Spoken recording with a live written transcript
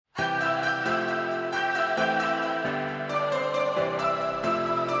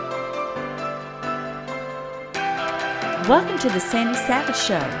Welcome to the Sandy Savage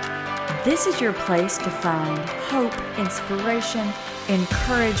Show. This is your place to find hope, inspiration,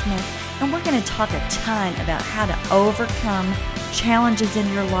 encouragement, and we're going to talk a ton about how to overcome challenges in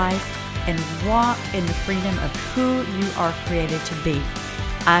your life and walk in the freedom of who you are created to be.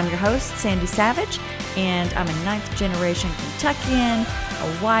 I'm your host, Sandy Savage, and I'm a ninth generation Kentuckian,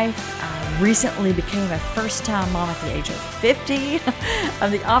 a wife. I recently became a first-time mom at the age of 50.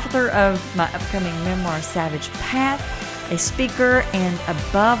 I'm the author of my upcoming memoir, Savage Path, a speaker, and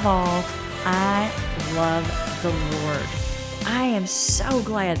above all, I love the Lord. I am so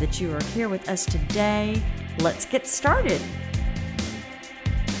glad that you are here with us today. Let's get started.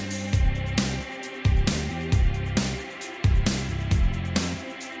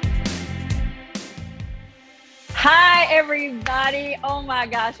 Hi, everybody. Oh my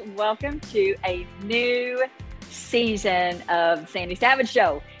gosh. Welcome to a new season of Sandy Savage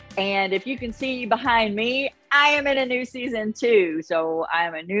Show. And if you can see behind me, I am in a new season too. So I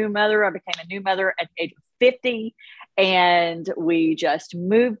am a new mother. I became a new mother at the age of 50. And we just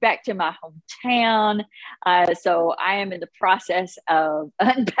moved back to my hometown. So I am in the process of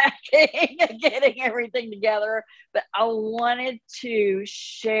unpacking and getting everything together. But I wanted to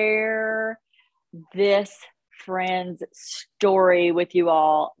share this friend's story with you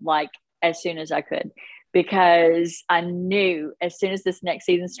all like as soon as I could, because I knew as soon as this next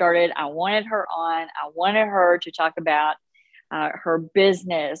season started, I wanted her on. I wanted her to talk about her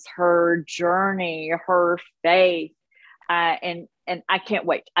business, her journey, her faith, and I can't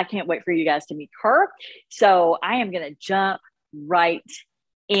wait. I can't wait for you guys to meet her. So I am going to jump right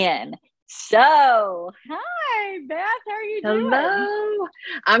in. So, hi, Beth. How are you doing? Hello.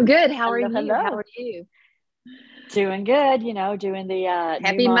 I'm good. How are you? Hello. How are you? Doing good, you know, doing the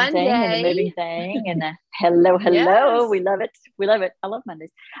Happy new mom Monday thing and the moving thing and the hello. Yes. We love it. We love it. I love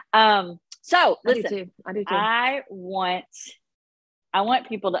Mondays. So listen, I do too. I want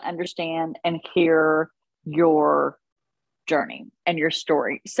people to understand and hear your journey and your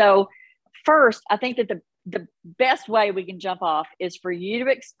story. So first, I think that the best way we can jump off is for you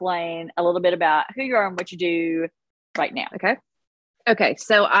to explain a little bit about who you are and what you do right now. Okay.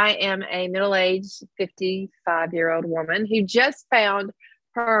 So I am a middle-aged 55-year-old woman who just found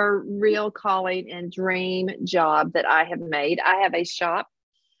her real calling and dream job that I have made. I have a shop.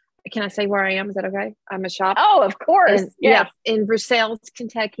 Can I say where I am? Is that okay? I'm a shop. Oh, of course. Yeah, in Versailles,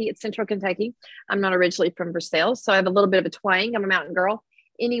 Kentucky. It's central Kentucky. I'm not originally from Versailles, so I have a little bit of a twang. I'm a mountain girl.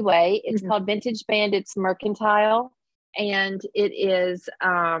 Anyway, it's called Vintage Bandits Mercantile, and it is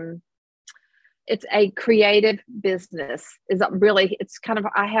it's a creative business. It's kind of,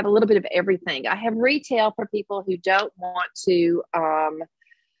 I have a little bit of everything. I have retail for people who don't want to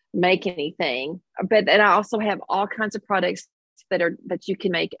make anything, but then I also have all kinds of products that you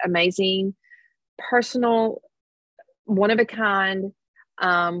can make amazing, personal, one of a kind,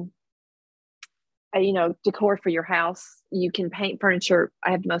 decor for your house. You can paint furniture.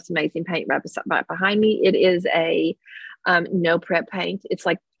 I have the most amazing paint right behind me. It is a no prep paint. It's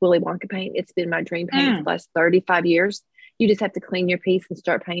like Willy Wonka paint. It's been my dream paint for the last 35 years. You just have to clean your piece and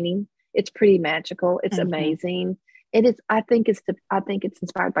start painting. It's pretty magical. It's amazing. It is. I think it's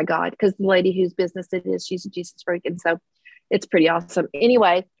inspired by God, because the lady whose business it is, she's a Jesus freak, and so it's pretty awesome.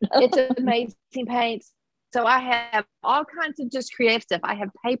 Anyway, it's an amazing paint. So I have all kinds of just creative stuff. I have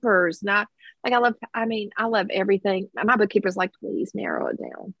papers, and I love everything. My bookkeeper's like, please narrow it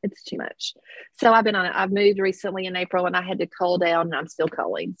down. It's too much. So I've moved recently in April, and I had to cull down, and I'm still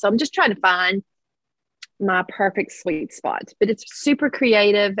culling. So I'm just trying to find my perfect sweet spot, but it's super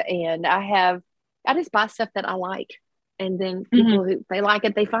creative. And I just buy stuff that I like. And then people who they like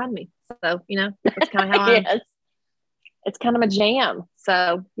it, they find me. So, that's kind of how it's kind of a jam.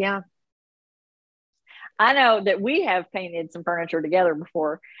 So, yeah. I know that we have painted some furniture together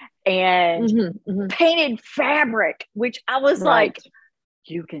before, and painted fabric, which I was like,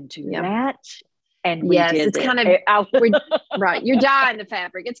 you can do that. And we did. It's kind of, right. You're dyeing the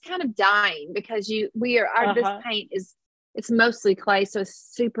fabric. It's kind of dying because this paint it's mostly clay. So it's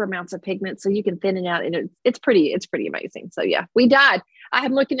super amounts of pigment. So you can thin it out, and it's pretty amazing. So yeah, we dyed.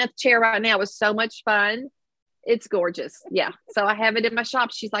 I'm looking at the chair right now. It was so much fun. It's gorgeous. Yeah. So I have it in my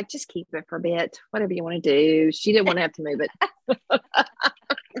shop. She's like, just keep it for a bit, whatever you want to do. She didn't want to have to move it.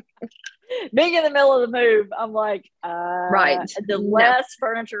 Being in the middle of the move, I'm like, right. The less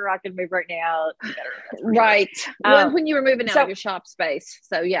furniture I can move right now, the better. Right. When you were moving out of your shop space.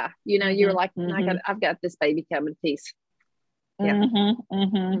 So yeah, you were like, I've got this baby coming piece. Yeah.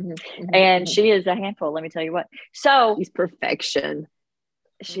 And she is a handful. Let me tell you what. So she's perfection.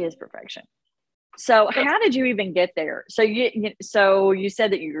 She is perfection. So how did you even get there? So you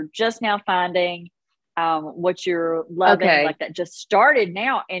said that you're just now finding what you're loving, like that just started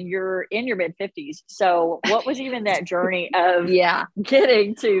now, and you're in your mid-50s. So what was even that journey of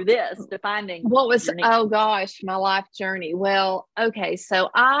getting to this, to finding what was, oh gosh, my life journey? Well, okay. So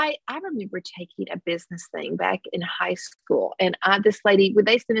I remember taking a business thing back in high school, and this lady,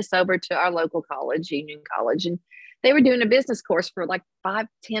 they sent us over to our local college, Union College, and they were doing a business course for like 5-10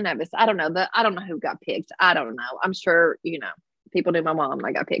 of us. I don't know who got picked. I don't know. I'm sure, people knew my mom and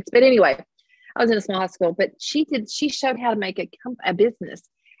I got picked. But anyway, I was in a small high school, but she showed how to make a business.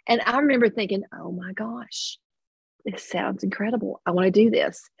 And I remember thinking, oh my gosh, this sounds incredible. I want to do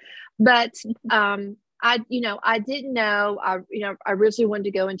this. But I didn't know. I originally wanted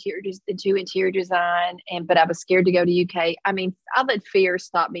to go into interior design, but I was scared to go to UK. I mean, I let fear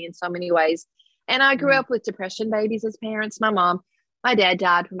stop me in so many ways. And I grew up with depression babies as parents. My dad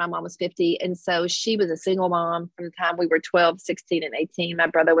died when my mom was 50. And so she was a single mom from the time we were 12, 16, and 18. My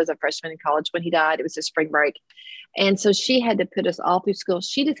brother was a freshman in college when he died. It was his spring break. And so she had to put us all through school.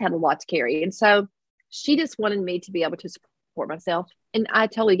 She just had a lot to carry. And so she just wanted me to be able to support myself. And I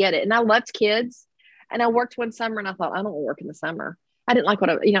totally get it. And I loved kids. And I worked one summer and I thought, I don't want to work in the summer. I didn't like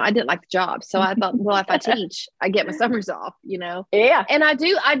I didn't like the job. So I thought, well, if I teach, I get my summers off, Yeah. And I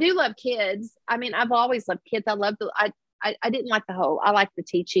do love kids. I mean, I've always loved kids. I didn't like I liked the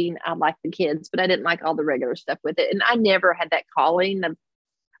teaching. I liked the kids, but I didn't like all the regular stuff with it. And I never had that calling of,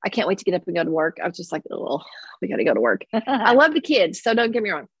 I can't wait to get up and go to work. I was just like, oh, we got to go to work. I love the kids. So don't get me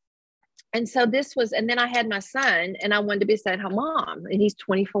wrong. And so and then I had my son, and I wanted to be a stay-at-home mom, and he's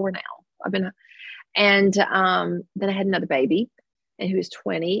 24 now. And then I had another baby, and he was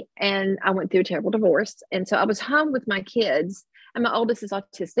 20, and I went through a terrible divorce. And so I was home with my kids, and my oldest is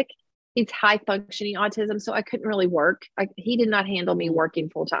autistic. He's high functioning autism. So I couldn't really work. He did not handle me working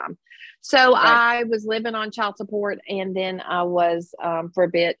full time. So I was living on child support, and then I was for a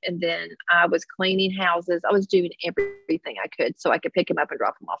bit, and then I was cleaning houses. I was doing everything I could so I could pick him up and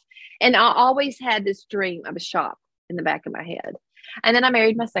drop him off. And I always had this dream of a shop in the back of my head. And then I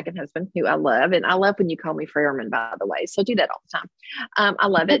married my second husband, who I love. And I love when you call me Frerman, by the way. So I do that all the time. I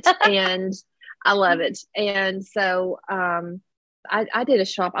love it. And I love it. And so I did a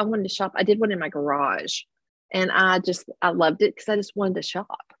shop. I wanted to shop. I did one in my garage, and I loved it because I just wanted to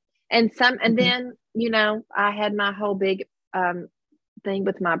shop. And then, I had my whole big thing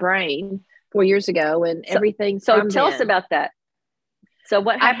with my brain 4 years ago, and everything. So tell us about that. So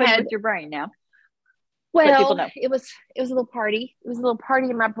what happened with your brain now? Well, it was a little party. It was a little party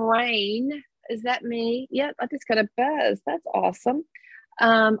in my brain. Is that me? Yep. I just got a buzz. That's awesome.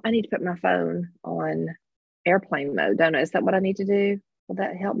 I need to put my phone on airplane mode, don't I? Is that what I need to do? Will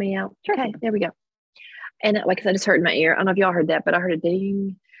that help me out? Sure. Okay, there we go. And like I just heard in my ear. I don't know if y'all heard that, but I heard a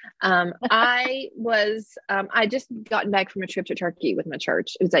ding. I just gotten back from a trip to Turkey with my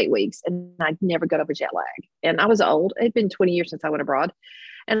church. It was 8 weeks, and I never got over jet lag. And I was old. It'd been 20 years since I went abroad.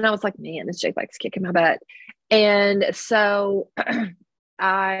 And I was like, man, this jet lag's kicking my butt. And so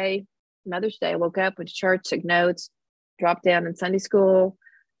Mother's Day, I woke up, went to church, took notes, dropped down in Sunday school,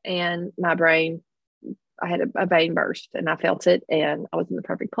 and my brain, I had a vein burst, and I felt it, and I was in the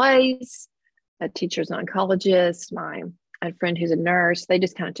perfect place. A teacher's an oncologist, a friend who's a nurse, they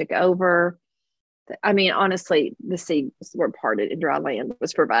just kind of took over. I mean, honestly, the seas were parted and dry land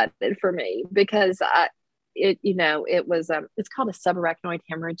was provided for me, because it was, it's called a subarachnoid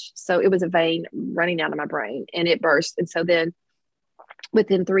hemorrhage. So it was a vein running out of my brain, and it burst. And so then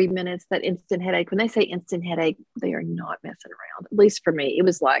within 3 minutes, that instant headache, when they say instant headache, they are not messing around. At least for me, it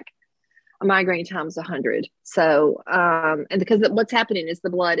was like a migraine times 100. So, and because what's happening is the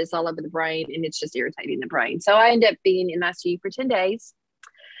blood is all over the brain, and it's just irritating the brain. So I ended up being in ICU for 10 days.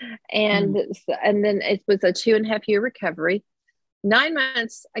 And then it was a 2.5 year recovery. 9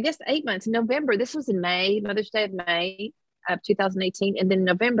 months, I guess 8 months in November. This was in May, Mother's Day of May of 2018. And then in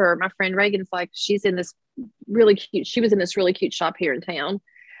November, my friend Reagan's like, she was in this really cute shop here in town.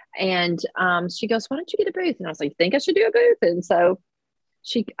 And she goes, why don't you get a booth? And I was like, think I should do a booth? And so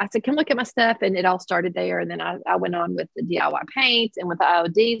I said, come look at my stuff. And it all started there. And then I went on with the DIY paint and with the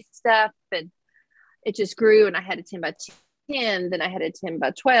IOD stuff. And it just grew. And I had a 10 by 10, then I had a 10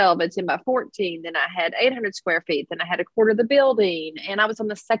 by 12, a 10 by 14, then I had 800 square feet, then I had a quarter of the building, and I was on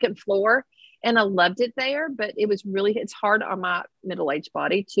the second floor, and I loved it there, but it's hard on my middle-aged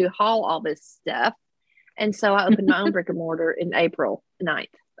body to haul all this stuff. And so I opened my own brick and mortar in April 9th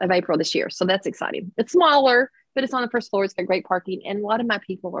of April this year. So that's exciting. It's smaller, but it's on the first floor. It's got great parking. And a lot of my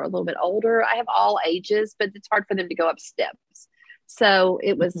people are a little bit older. I have all ages, but it's hard for them to go up steps. So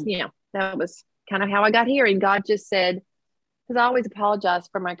it was, that was kind of how I got here. And God just said, because I always apologize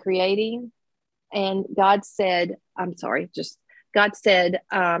for my creating. And God said, I'm sorry, just God said,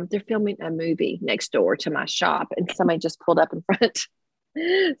 they're filming a movie next door to my shop, and somebody just pulled up in front.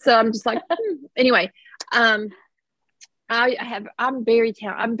 So I'm just like, anyway, I'm very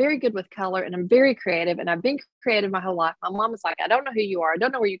talented. I'm very good with color, and I'm very creative, and I've been creative my whole life. My mom was like, I don't know who you are. I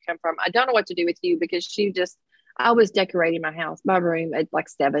don't know where you come from. I don't know what to do with you, because I was decorating my house, my room at like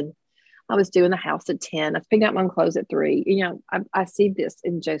 7. I was doing the house at 10. I was picking out my own clothes at 3. I see this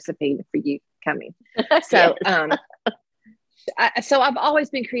in Josephine for you coming. So, so I've always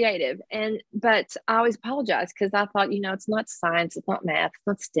been creative, but I always apologize because I thought, it's not science, it's not math, it's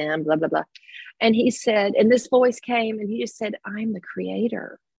not STEM, blah, blah, blah. And he said, and this voice came and he just said, I'm the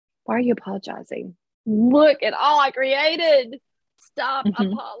creator. Why are you apologizing? Look at all I created. Stop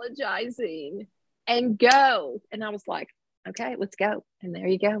apologizing and go. And I was like, okay, let's go. And there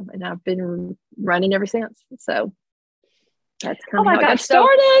you go. And I've been running ever since. So that's kind of how I got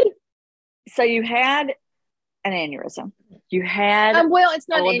started. So you had an aneurysm. You had well, it's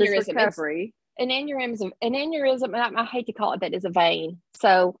not an aneurysm. Recovery. An aneurysm. I hate to call it that, is a vein.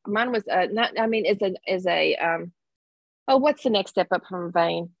 So mine was what's the next step up from a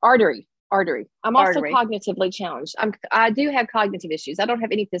vein? Artery. I'm also cognitively challenged. I do have cognitive issues. I don't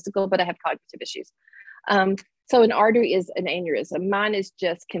have any physical, but I have cognitive issues. So an artery is an aneurysm. Mine is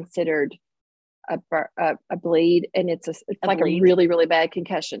just considered a bleed, and it's like a really, really bad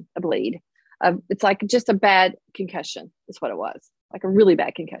concussion. A bleed. It's like just a bad concussion is what it was. Like a really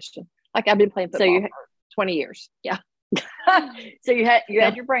bad concussion. Like I've been playing football for 20 years. Yeah. So you had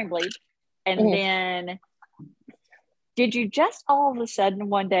your brain bleed, and then did you just all of a sudden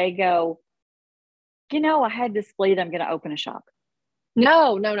one day go, I had this bleed, I'm going to open a shop?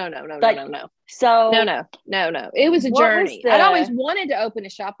 No. So no. It was a journey. I'd always wanted to open a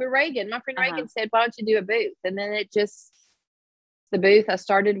shop with Reagan. My friend Reagan said, why don't you do a booth? And then the booth I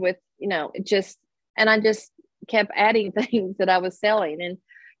started with, and I just kept adding things that I was selling. And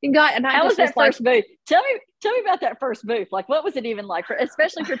how was that first booth? Tell me about that first booth. Like, what was it even like,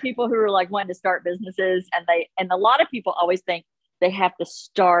 especially for people who are like wanting to start businesses, and a lot of people always think they have to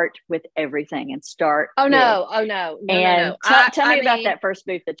start with everything and start. No. Tell me about that first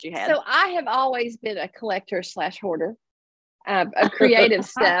booth that you had. So I have always been a collector / hoarder of creative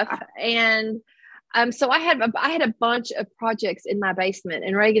stuff. And so I had a bunch of projects in my basement,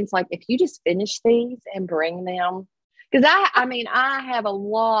 and Reagan's like, if you just finish these and bring them, because I have a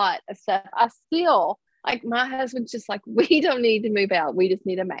lot of stuff. I still, like, my husband's just like, we don't need to move out. We just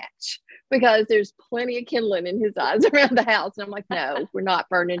need a match, because there's plenty of kindling in his eyes around the house. And I'm like, no, we're not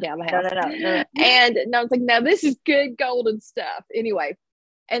burning down the house. No. And I was like, no, this is good golden stuff. Anyway.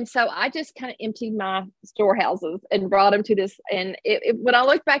 And so I just kind of emptied my storehouses and brought them to this. And when I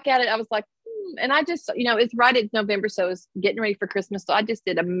look back at it, I was like, and I just, it's right at November. So it's getting ready for Christmas. So I just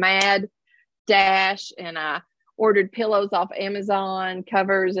did a mad dash, and I ordered pillows off Amazon,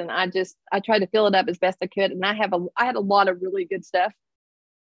 covers, and I tried to fill it up as best I could. And I had a lot of really good stuff.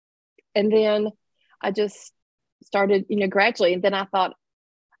 And then I just started, gradually. And then I thought,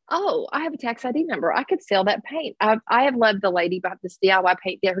 oh, I have a tax ID number. I could sell that paint. I have loved the lady about this DIY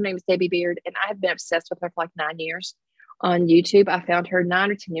paint. Yeah, her name is Debbie Beard, and I have been obsessed with her for like 9 years on YouTube. I found her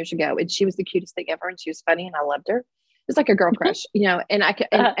 9 or 10 years ago, and she was the cutest thing ever, and she was funny, and I loved her. It was like a girl crush, and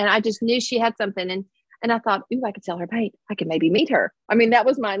I just knew she had something, and I thought, ooh, I could sell her paint. I could maybe meet her. I mean, that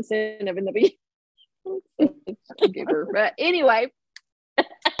was my incentive in the beginning. But anyway.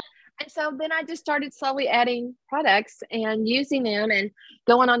 And so then I just started slowly adding products and using them and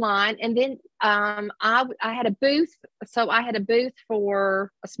going online. And then I had a booth. So I had a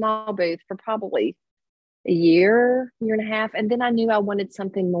small booth for probably a year and a half. And then I knew I wanted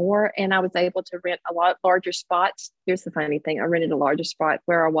something more, and I was able to rent a lot larger spots. Here's the funny thing. I rented a larger spot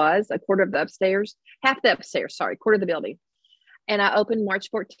where I was, a quarter of the building. And I opened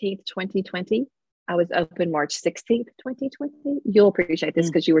March 14th, 2020. I was open March 16th, 2020. You'll appreciate this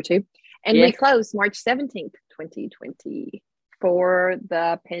because you were too. And we closed March 17th, 2020 for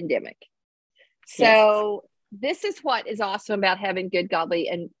the pandemic. So this is what is awesome about having good, godly,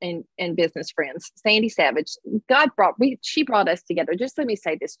 and business friends. Sandy Savage, she brought us together. Just let me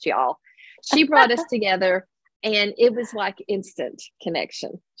say this to y'all. She brought us together, and it was like instant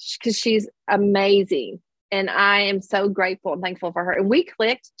connection, because she's amazing. And I am so grateful and thankful for her. And we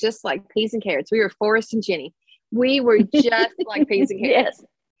clicked just like peas and carrots. We were Forrest and Jenny. We were just like peas and carrots. Yes.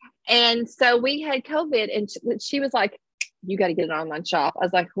 And so we had COVID, and she was like, you got to get an online shop. I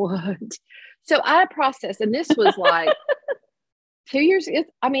was like, what? So I processed, and this was like 2 years.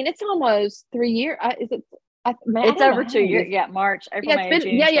 It's almost 3 years. It's over 2 years. Yeah. March, April, May,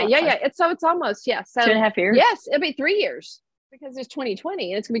 June. Yeah. It's almost, So 2.5 years. Yes. It'll be 3 years. because it's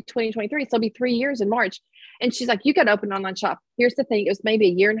 2020 and it's gonna be 2023. So it'll be 3 years in March. And she's like, you got to open an online shop. Here's the thing. It was maybe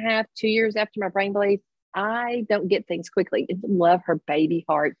a year and a half, 2 years after my brain bleed. I don't get things quickly. I love her baby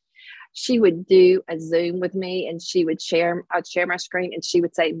heart. She would do a Zoom with me and I'd share my screen and she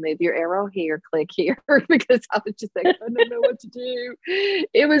would say, move your arrow here, click here, because I was just like, I don't know what to do.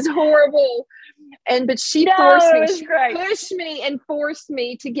 It was horrible. But she pushed me and forced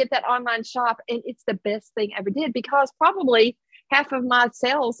me to get that online shop. And it's the best thing I ever did, because probably half of my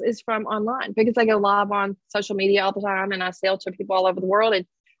sales is from online, because I go live on social media all the time and I sell to people all over the world and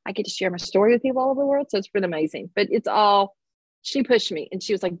I get to share my story with people all over the world. So it's been amazing, but she pushed me and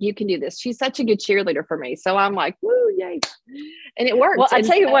she was like, you can do this. She's such a good cheerleader for me. So I'm like, woo, yay. And it worked. Well, I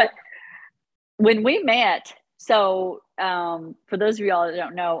tell you what, when we met, so for those of y'all that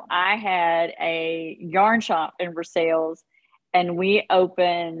don't know, I had a yarn shop in Versailles and we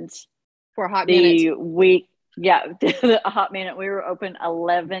opened for a hot minute. A hot minute. We were open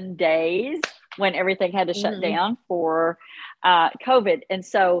 11 days when everything had to shut down for COVID. And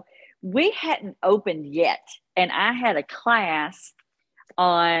so we hadn't opened yet. And I had a class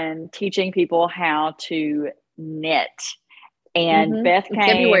on teaching people how to knit. And Beth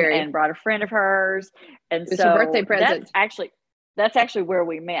came and brought a friend of hers. And so her birthday present. That's actually where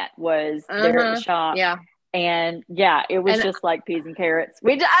we met, was there at the shop. Yeah. And it was just like peas and carrots.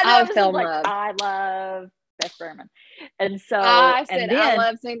 I love Beth Frerman. And so I said, I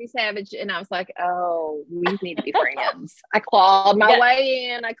love Sandy Savage. And I was like, oh, we need to be friends. I clawed my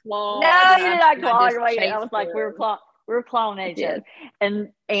way in. No, you did not claw your way in. I was like, we were clawing at each other. And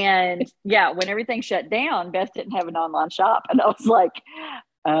when everything shut down, Beth didn't have an online shop. And I was like,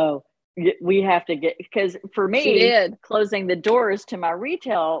 oh, we have to because for me, closing the doors to my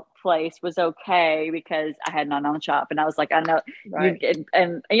retail place was okay because I had an online shop. And I was like, I know,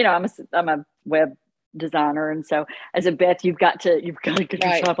 I'm a web designer, and so as a Beth, you've got to get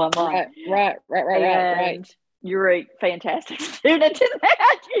your shop online. Right. You're a fantastic student in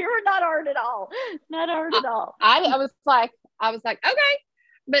that. You were not hard at all. I was like, okay.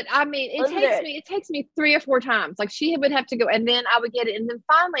 But I mean, it takes me 3 or 4 times. Like she would have to go and then I would get it. And then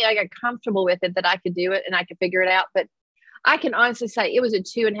finally I got comfortable with it that I could do it and I could figure it out. But I can honestly say it was a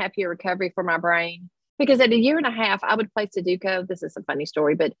 2.5 year recovery for my brain, because at a year and a half, I would play Sudoku. This is a funny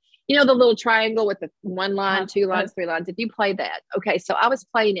story, but you know, the little triangle with the 1 line, 2 lines, 3 lines, if you play that. Okay. So I was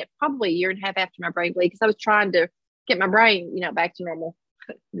playing it probably a year and a half after my brain bleed, because I was trying to get my brain, back to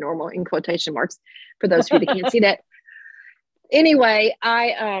normal in quotation marks for those of you that can't see that. Anyway,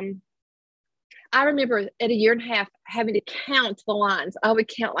 I remember at a year and a half having to count the lines. I would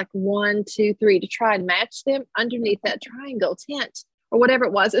count like 1, 2, 3 to try and match them underneath that triangle tent or whatever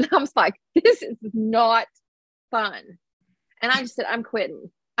it was. And I was like, this is not fun. And I just said, I'm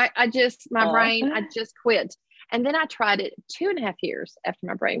quitting. I just quit. And then I tried it 2.5 years after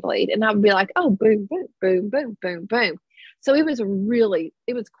my brain bleed. And I would be like, oh, boom, boom, boom, boom, boom, boom. So it was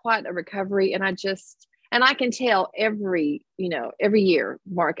quite a recovery. And I can tell every year,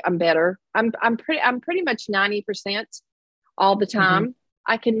 Mark, I'm better. I'm pretty much 90% all the time.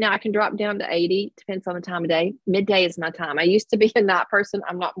 I can drop down to 80, depends on the time of day. Midday is my time. I used to be a night person.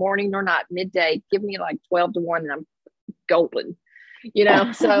 I'm not morning nor night. Midday, give me like 12 to 1 and I'm golden,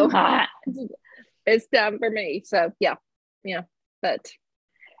 so it's time for me. So yeah. But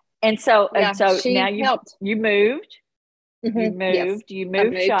and so now you moved, you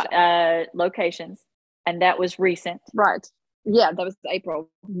moved locations. And that was recent. Right. Yeah, that was April.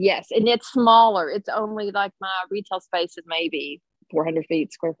 Yes. And it's smaller. It's only like my retail space is maybe 400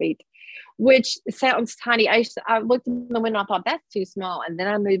 square feet, which sounds tiny. I looked in the window, I thought that's too small. And then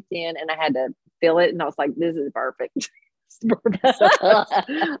I moved in and I had to fill it. And I was like, this is perfect.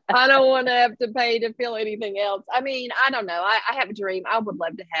 I don't want to have to pay to fill anything else. I mean, I don't know. I have a dream. I would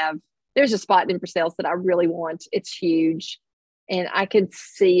love to there's a spot in Versailles that I really want. It's huge and I can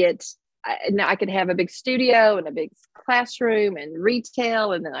see it. And I could have a big studio and a big classroom and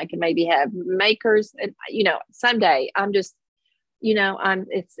retail, and then I can maybe have makers. And someday I'm just, I'm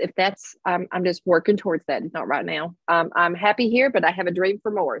just working towards that. It's not right now. I'm happy here, but I have a dream for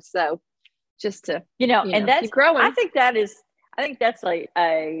more. So just to and that's keep growing. I think that's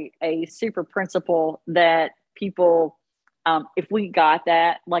a super principle that people, if we got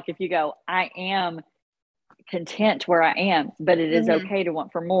that, like if you go, I am content where I am, but it is okay to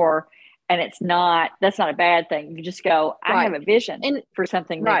want for more. And that's not a bad thing. You just go, I have a vision for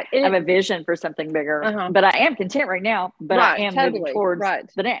something. Right. I have a vision for something bigger, but I am content right now, but I am moving towards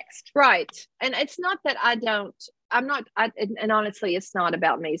the next. Right. And it's not that and honestly, it's not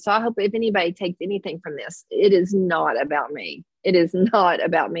about me. So I hope if anybody takes anything from this, it is not about me. It is not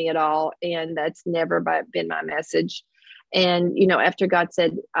about me at all. And that's never been my message. And, after God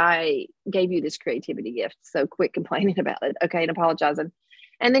said, I gave you this creativity gift, so quit complaining about it. Okay. And apologizing.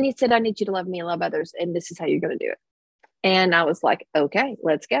 And then he said, I need you to love me and love others. And this is how you're going to do it. And I was like, okay,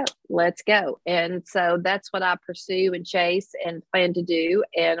 let's go. Let's go. And so that's what I pursue and chase and plan to do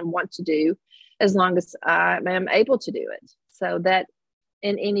and want to do as long as I am able to do it. So that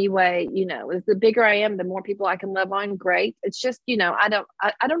in any way, the bigger I am, the more people I can love on. Great. It's just, I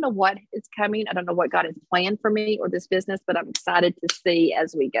don't know what is coming. I don't know what God has planned for me or this business, but I'm excited to see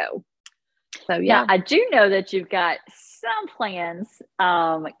as we go. So, yeah. Now, I do know that you've got some plans,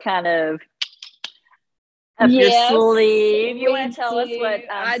 kind of up your sleeve. You want to tell us what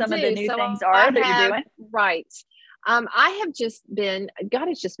some of the new things are that you're doing? Right. I have just been, God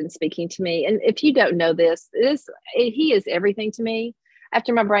has just been speaking to me. And if you don't know this, he is everything to me.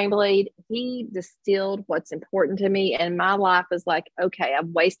 After my brain bleed, he distilled what's important to me. And my life is like, okay, I've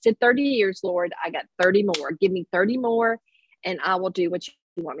wasted 30 years, Lord. I got 30 more. Give me 30 more and I will do what you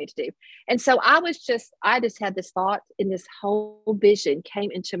want me to do. And so I just had this thought, and this whole vision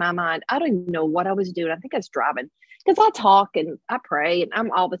came into my mind. I don't even know what I was doing. I think I was driving, because I talk and I pray and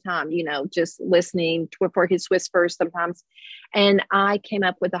I'm all the time, just listening for his whispers sometimes. And I came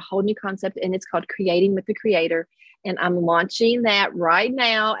up with a whole new concept, and it's called Creating with the Creator. And I'm launching that right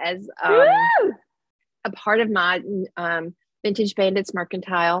now as a part of my Vintage Bandits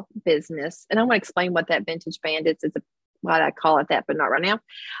mercantile business. And I want to explain what that Vintage Bandits is, why I call it that, but not right now,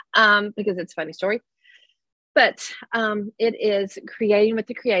 because it's a funny story. But it is Creating with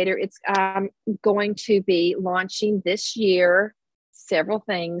the Creator. It's going to be launching this year several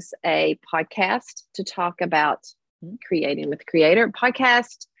things: a podcast to talk about creating with the Creator,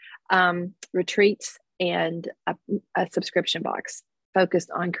 podcast, retreats, and a subscription box focused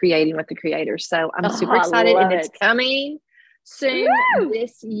on creating with the Creator. So I'm super excited, and it's coming soon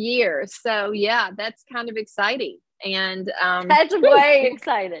this year. So yeah, that's kind of exciting. And that's way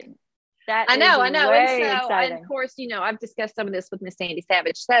exciting. I know. And so, and of course, I've discussed some of this with Miss Sandy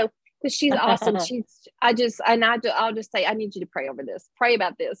Savage. So, because she's awesome. I'll just say, I need you to pray over this, pray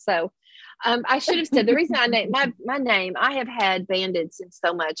about this. So, I should have said the reason I named my name. I have had bandits and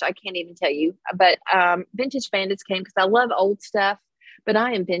so much I can't even tell you. But Vintage Bandits came because I love old stuff, but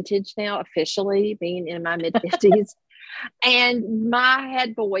I am vintage now, officially being in my mid 50s. And my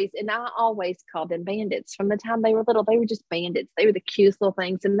head boys, and I always called them bandits from the time they were little. They were just bandits. They were the cutest little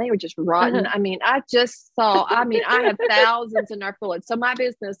things, and they were just rotten. I mean, I have thousands in our bullets. So my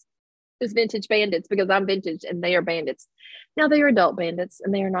business is Vintage Bandits because I'm vintage and they are bandits. Now they are adult bandits,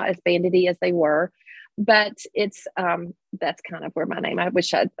 and they are not as bandity as they were. But it's that's kind of where my name. I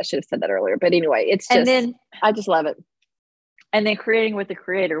wish I should have said that earlier. But anyway, it's just I just love it. And then Creating with the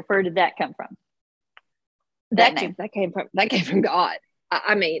Creator. Where did that come from? That came from God.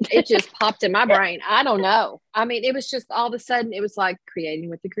 I mean, it just popped in my brain. I don't know. I mean, it was just all of a sudden, it was like Creating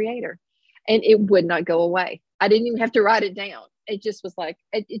with the Creator, and it would not go away. I didn't even have to write it down. It just was like,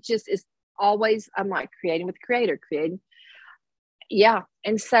 it just is always, I'm like Creating with the Creator, creating. Yeah.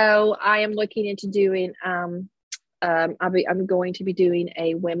 And so I am looking into doing, I'm going to be doing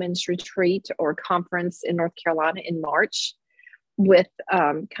a women's retreat or conference in North Carolina in March, with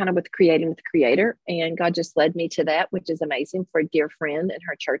with Creating with the Creator. And God just led me to that, which is amazing, for a dear friend and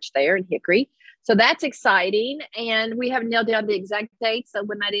her church there in Hickory. So that's exciting. And we haven't nailed down the exact date. So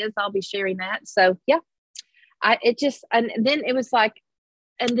when that is, I'll be sharing that. So yeah, he just was like,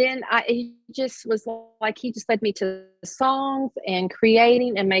 he just led me to songs and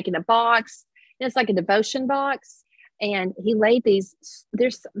creating and making a box. And it's like a devotion box. And he laid these,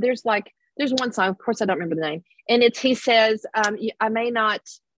 there's one song, of course I don't remember the name, and he says, I may not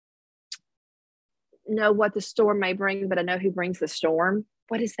know what the storm may bring, but I know who brings the storm.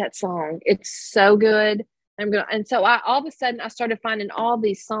 What is that song? It's so good. And so all of a sudden I started finding all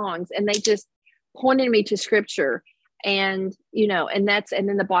these songs, and they just pointed me to scripture, and and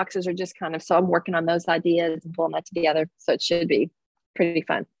then the boxes are just kind of, so I'm working on those ideas and pulling that together. So it should be pretty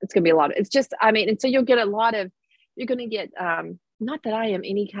fun. It's going to be a lot of, it's just, and so you're going to get, not that I am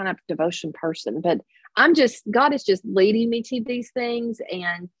any kind of devotion person, but God is just leading me to these things.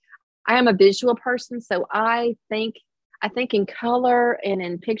 And I am a visual person. So I think in color and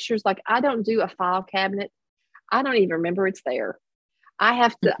in pictures. Like, I don't do a file cabinet. I don't even remember it's there. I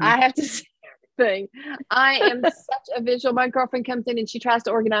have to see everything. I am such a visual. My girlfriend comes in and she tries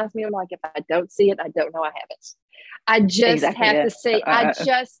to organize me. I'm like, if I don't see it, I don't know I have it. I just have to see. I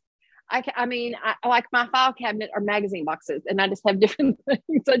like my file cabinet or magazine boxes, and I just have different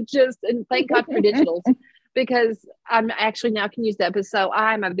things. And thank God for digitals, because I'm actually now can use that. But so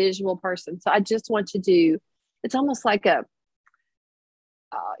I'm a visual person. So I just want to do, it's almost like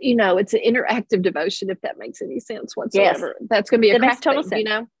it's an interactive devotion, if that makes any sense whatsoever. Yes. That's going to be a That makes craft total thing,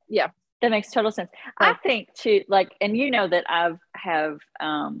 sense. Yeah. That makes total sense. I think too, and that I have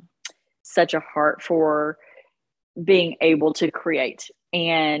such a heart for being able to create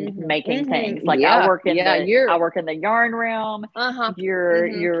and making things. Like I work in the yarn realm.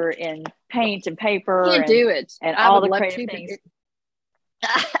 You're in paint and paper. Can't do it. And all the creative things.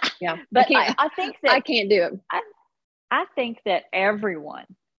 Yeah. But I think that I can't do it. I think that everyone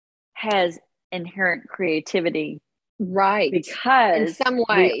has inherent creativity. Right. Because in some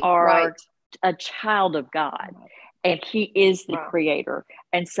way, we are a child of God. And he is the creator.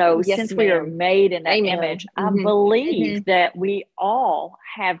 And so since we are made in that image, I believe that we all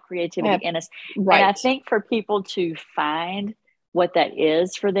have creativity in us. Right. And I think for people to find what that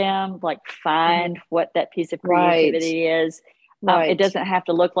is for them, like find what that piece of creativity is. It doesn't have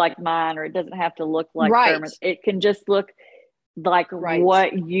to look like mine, or it doesn't have to look like Frerman's. It can just look like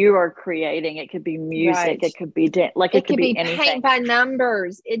what you are creating. It could be music. It could be it could be anything. Paint by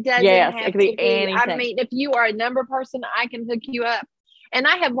numbers. It doesn't have it could be anything. I mean, if you are a number person, I can hook you up. And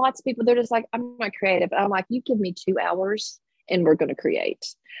I have lots of people, they're just like, I'm not creative. And I'm like, you give me 2 hours and we're going to create,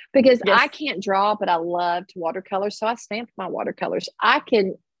 because I can't draw, but I love to watercolor. So I stamp my watercolors.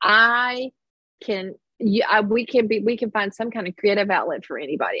 We can find some kind of creative outlet for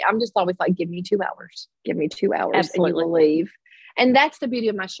anybody. I'm just always like, give me 2 hours. Give me 2 hours. Absolutely. And you will leave. And that's the beauty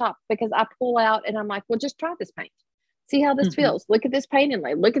of my shop, because I pull out and I'm like, well, just try this paint. See how this feels. Look at this paint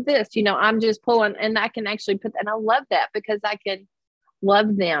inlay. Look at this. I'm just pulling, and I can actually and I love that, because I can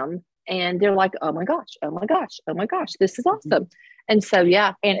love them. And they're like, oh my gosh, oh my gosh, oh my gosh, this is awesome. And so,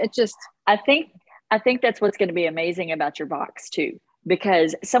 and it just, I think that's what's going to be amazing about your box too,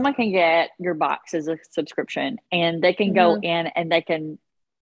 because someone can get your box as a subscription, and they can go in and they can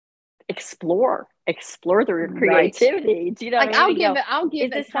explore their creativity. Do you know what I mean? I'll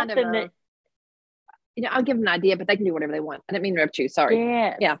give it kind of I'll give them an idea, but they can do whatever they want. I didn't mean to interrupt you. Sorry.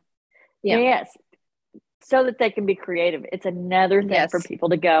 Yes. Yeah. Yes. So that they can be creative. It's another thing for people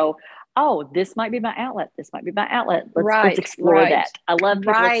to go, oh, this might be my outlet. This might be my outlet. Let's explore that. I love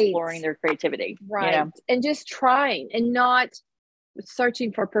people exploring their creativity. Right. And just trying and not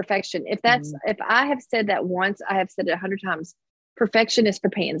searching for perfection. If I have said that once, I have said it 100 times. Perfection is for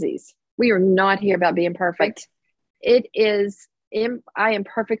pansies. We are not here about being perfect. It is, I am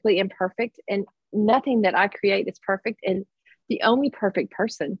perfectly imperfect, and nothing that I create is perfect. And the only perfect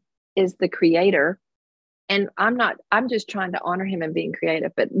person is the creator. And I'm just trying to honor him and being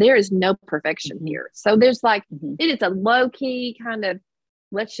creative, but there is no perfection here. So there's it is a low key kind of,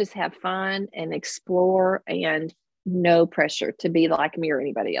 let's just have fun and explore, and no pressure to be like me or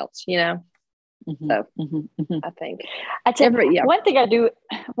anybody else, So I think one thing I do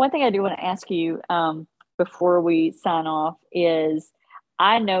want to ask you before we sign off is,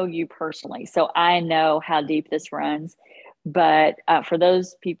 I know you personally, so I know how deep this runs, but for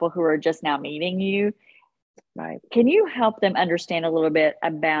those people who are just now meeting you, can you help them understand a little bit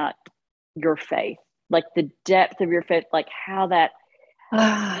about your faith, like the depth of your faith, like how that,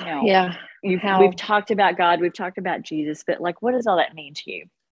 we've talked about God, we've talked about Jesus, but like, what does all that mean to you?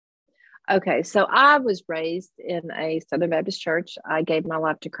 Okay. So I was raised in a Southern Baptist church. I gave my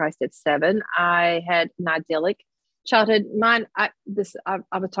life to Christ at 7. I had an idyllic childhood. I was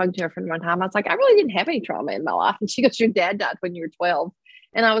talking to her friend one time. I was like, I really didn't have any trauma in my life. And she goes, your dad died when you were 12.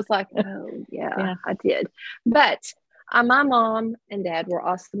 And I was like, oh yeah. I did. But my mom and dad were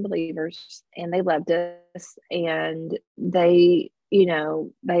awesome believers, and they loved us, and they,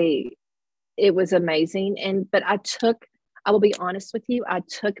 it was amazing. But I will be honest with you, I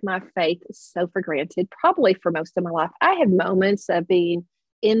took my faith so for granted, probably for most of my life. I had moments of being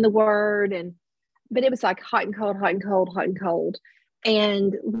in the word, but it was like hot and cold, hot and cold, hot and cold.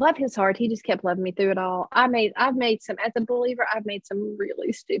 And love his heart. He just kept loving me through it all. I've made some, as a believer, I've made some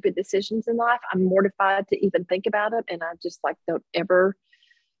really stupid decisions in life. I'm mortified to even think about it. And I just don't ever,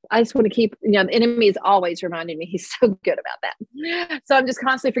 I just want to keep, the enemy is always reminding me he's so good about that. So I'm just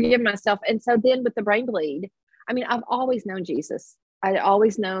constantly forgiving myself. And so then with the brain bleed, I've always known Jesus. I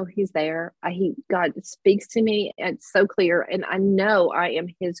always know he's there. God speaks to me. It's so clear. And I know I am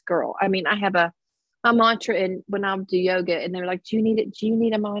his girl. I have a mantra, and when I do yoga, and they're like, do you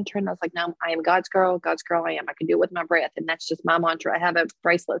need a mantra? And I was like, no, I am God's girl. God's girl I am. I can do it with my breath. And that's just my mantra. I have a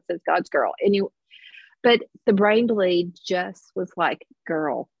bracelet that says God's girl. But the brain bleed just was like,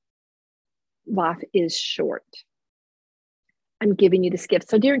 girl, life is short. I'm giving you this gift.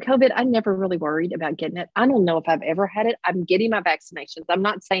 So during COVID, I never really worried about getting it. I don't know if I've ever had it. I'm getting my vaccinations. I'm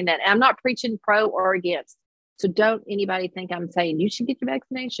not saying that. I'm not preaching pro or against. So don't anybody think I'm saying you should get your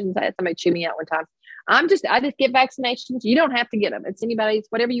vaccinations. I had somebody chew me out one time. I just get vaccinations. You don't have to get them. It's anybody's,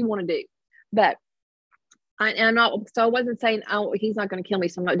 whatever you want to do. But I'm not, so I wasn't saying, oh, he's not going to kill me,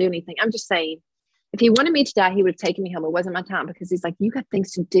 so I'm not doing anything. I'm just saying, if he wanted me to die, he would have taken me home. It wasn't my time, because he's like, you got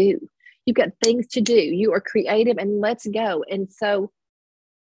things to do. You've got things to do. You are creative, and let's go. And so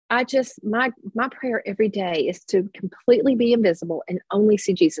I just, my prayer every day is to completely be invisible and only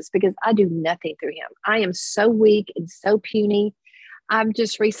see Jesus, because I do nothing through him. I am so weak and so puny. I've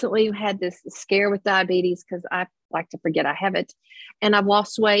just recently had this scare with diabetes, because I like to forget I have it. And I've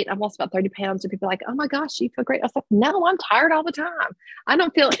lost weight. I've lost about 30 pounds. And people are like, oh my gosh, you feel great. I was like, no, I'm tired all the time. I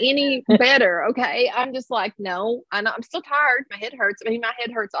don't feel any better. Okay. I'm just like, no, I'm still tired. My head hurts. I mean, my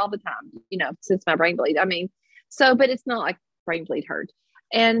head hurts all the time, since my brain bleed. I mean, but it's not like brain bleed hurt.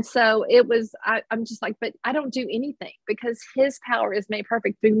 And so I'm just like, but I don't do anything, because his power is made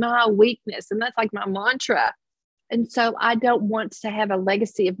perfect through my weakness. And that's like my mantra. And so I don't want to have a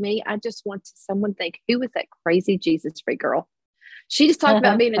legacy of me. I just want someone think, who is that crazy Jesus freak girl? She just talked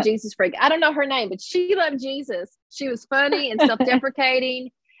about being a Jesus freak. I don't know her name, but she loved Jesus. She was funny and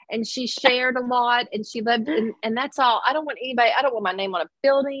self-deprecating, and she shared a lot, and she loved, and that's all. I don't want my name on a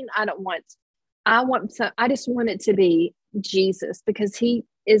building. I just want it to be Jesus, because he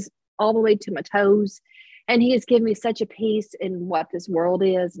is all the way to my toes. And he has given me such a peace in what this world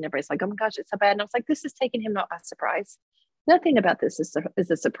is. And everybody's like, oh my gosh, it's so bad. And I was like, this is taking him not by surprise. Nothing about this is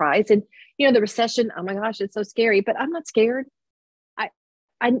a surprise. And, the recession, oh my gosh, it's so scary. But I'm not scared.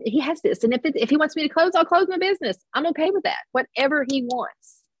 He has this. And if he wants me to close, I'll close my business. I'm okay with that. Whatever he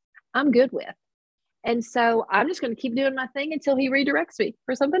wants, I'm good with. And so I'm just going to keep doing my thing until he redirects me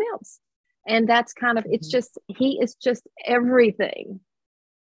for something else. And that's kind of, it's just, he is just everything.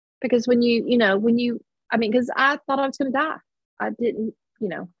 Because because I thought I was going to die. I didn't,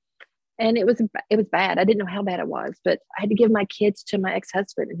 and it was bad. I didn't know how bad it was, but I had to give my kids to my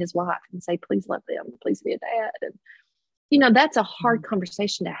ex-husband and his wife and say, please love them. Please be a dad. And, that's a hard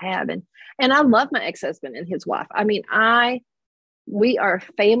conversation to have. And I love my ex-husband and his wife. I mean, we are a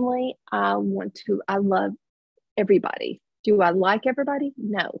family. I love everybody. Do I like everybody?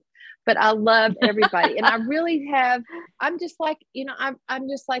 No, but I love everybody. And I really have, I'm just like, I'm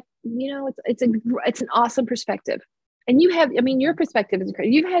just like, it's an awesome perspective. And your perspective is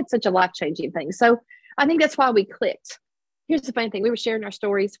great. You've had such a life-changing thing. So I think that's why we clicked. Here's the funny thing. We were sharing our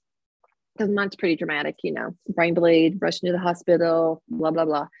stories, because mine's pretty dramatic, brain bleed, rushing to the hospital, blah, blah,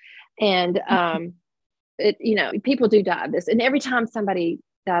 blah. And, people do die of this. And every time somebody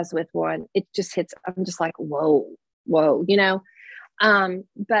dies with one, it just hits, I'm just like, whoa,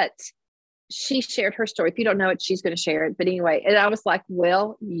 but she shared her story. If you don't know it, she's going to share it. But anyway, and I was like,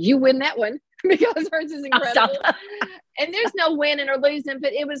 well, you win that one, because hers is incredible. And there's no winning or losing,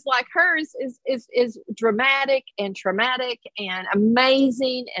 but it was like hers is dramatic and traumatic and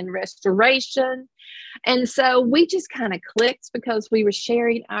amazing and restoration. And so we just kind of clicked, because we were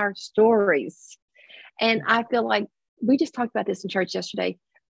sharing our stories. And I feel like we just talked about this in church yesterday,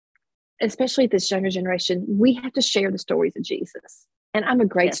 especially this younger generation. We have to share the stories of Jesus. And I'm a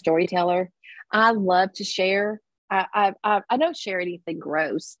great storyteller. I love to share. I don't share anything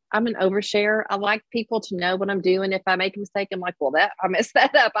gross. I'm an oversharer. I like people to know what I'm doing. If I make a mistake, I'm like, well, I messed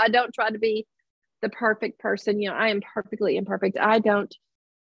that up. I don't try to be the perfect person. I am perfectly imperfect. I bear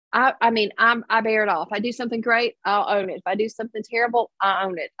it all. If I do something great, I'll own it. If I do something terrible, I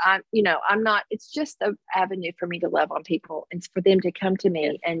own it. I'm not, it's just an avenue for me to love on people, and for them to come to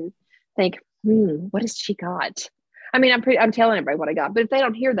me and think, what has she got? I mean, I'm telling everybody what I got, but if they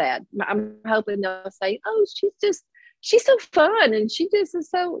don't hear that, I'm hoping they'll say, oh, she's so fun. And she just is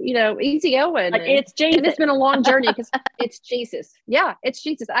so, easygoing. Like, it's Jesus. And it's been a long journey, because it's Jesus. Yeah, it's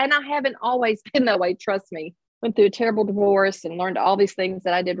Jesus. And I haven't always been that way. Trust me. Went through a terrible divorce and learned all these things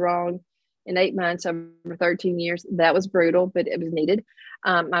that I did wrong in 8 months over 13 years. That was brutal, but it was needed.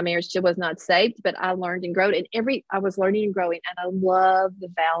 My marriage still was not saved, but I learned and grew. And I was learning and growing. And I love the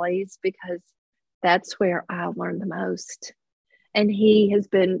valleys, because that's where I learned the most. And he has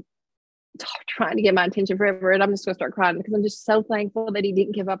been trying to get my attention forever. And I'm just going to start crying, because I'm just so thankful that he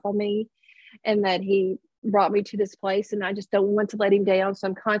didn't give up on me, and that he brought me to this place. And I just don't want to let him down. So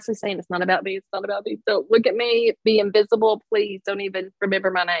I'm constantly saying, it's not about me. It's not about me. Don't look at me. Be invisible. Please don't even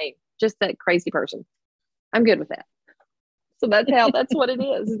remember my name. Just that crazy person. I'm good with that. So that's what it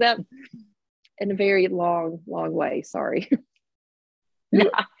is. Is that in a very long, long way. Sorry. Yeah.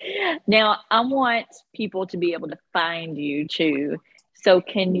 Now, I want people to be able to find you too. So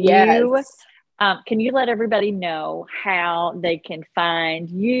can you let everybody know how they can find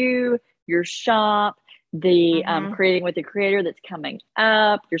you, your shop, the Creating with the Creator that's coming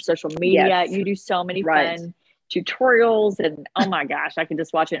up, your social media? Yes. You do so many fun tutorials, and oh my gosh, I can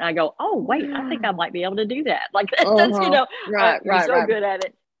just watch it and I go, oh wait, I think I might be able to do that. Like that's, you're so good at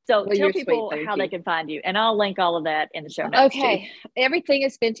it. So Well, tell people how they can find you, and I'll link all of that in the show notes. Okay. Too. Everything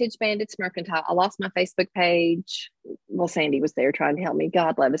is Vintage Bandits Mercantile. I lost my Facebook page. Well, Sandy was there trying to help me.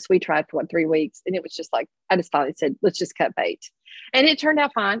 God love us. We tried for 3 weeks, and it was just like, I just finally said, let's just cut bait. And it turned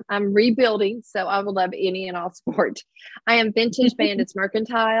out fine. I'm rebuilding, so I would love any and all support. I am Vintage Bandits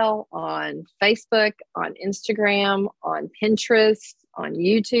Mercantile on Facebook, on Instagram, on Pinterest, on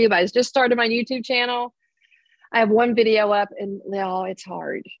YouTube. I just started my YouTube channel. I have one video up, and it's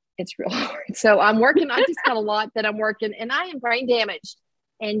hard. It's real hard. So I'm working. I just got a lot that I'm working, and I am brain damaged.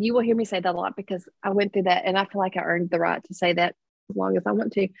 And you will hear me say that a lot because I went through that, and I feel like I earned the right to say that as long as I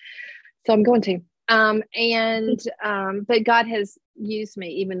want to. So I'm going to. But God has used me,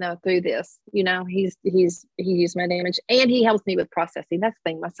 even though through this, he used my damage, and he helps me with processing. That's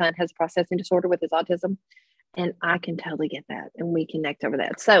the thing. My son has a processing disorder with his autism, and I can totally get that, and we connect over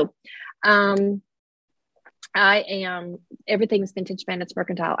that. So, everything is Vintage Bandits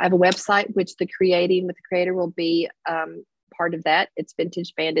Mercantile. I have a website, which the Creating with the Creator will be part of that. It's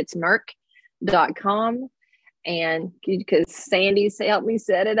vintagebanditsmerc.com. And because Sandy's helped me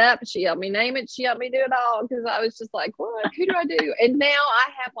set it up, she helped me name it, she helped me do it all, because I was just like, what? Who do I do? And now I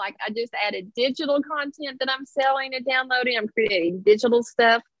have I just added digital content that I'm selling and downloading. I'm creating digital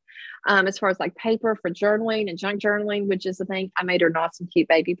stuff. As far as paper for journaling and junk journaling, which is the thing. I made her an awesome, cute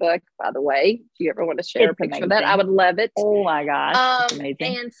baby book, by the way. If you ever want to share a picture of that, I would love it. Oh my gosh. It's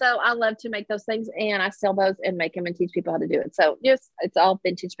amazing. And so I love to make those things, and I sell those and make them and teach people how to do it. So yes, it's all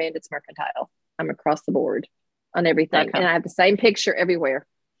Vintage Bandits Mercantile. I'm across the board on everything. And I have the same picture everywhere.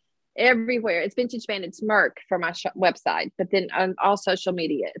 It's Vintage Bandits Merc for my website, but then on all social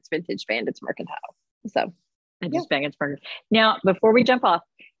media, it's Vintage Bandits Mercantile. So Vintage Bandits Mercantile. Now, before we jump off,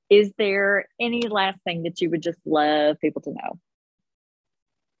 is there any last thing that you would just love people to know?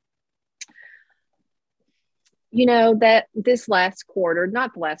 That this last quarter,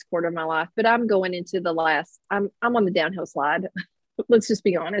 not the last quarter of my life, but I'm going into the last, I'm on the downhill slide. Let's just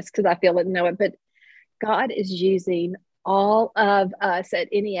be honest, because I feel it and know it. But God is using all of us at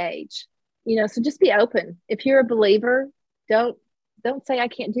any age, so just be open. If you're a believer, don't say I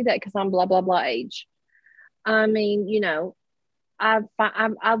can't do that because I'm blah, blah, blah age. I mean, I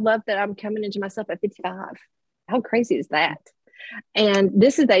love that I'm coming into myself at 55. How crazy is that? And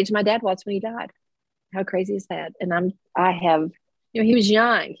this is the age my dad was when he died. How crazy is that? And he was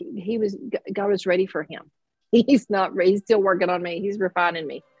young. God was ready for him. He's still working on me. He's refining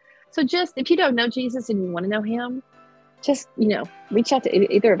me. So just, if you don't know Jesus and you want to know him, just, reach out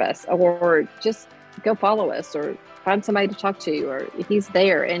to either of us, or just go follow us, or find somebody to talk to, or he's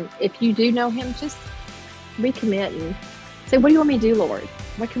there. And if you do know him, just recommit and say, what do you want me to do, Lord?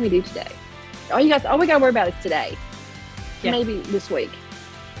 What can we do today? All we got to worry about is today. Yeah. Maybe this week.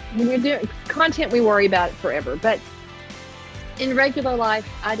 When you're doing content, we worry about it forever. But in regular life,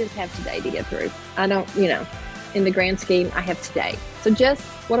 I just have today to get through. I don't, in the grand scheme, I have today. So just,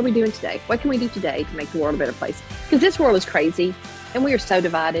 what are we doing today? What can we do today to make the world a better place? Because this world is crazy, and we are so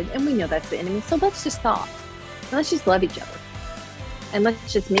divided, and we know that's the enemy. So let's just stop. And let's just love each other. And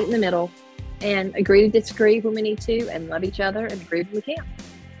let's just meet in the middle and agree to disagree when we need to, and love each other and agree when we can.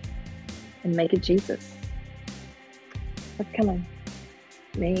 And make it Jesus. Let's come on.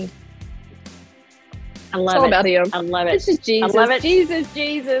 Me. I love it's all it. about him. I love it. It's just Jesus. I love it. Jesus.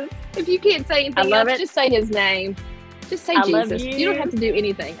 If you can't say anything else, just say his name. Just say Jesus. You don't have to do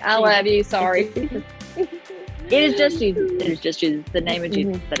anything. I love you. Sorry. It is just Jesus. It is just Jesus. The name of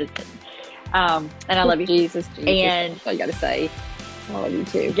Jesus that is it. And I love you. Jesus. And that's all you got to say. I love you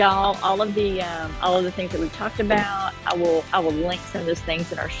too. Y'all, all of the things that we've talked about, I will link some of those things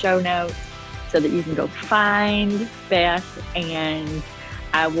in our show notes so that you can go find Beth, and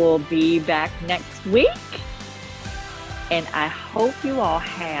I will be back next week. And I hope you all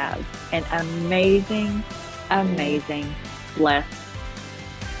have an amazing, blessed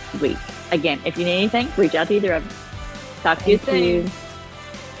week. Again, if you need anything, reach out to either of us. Talk to you soon.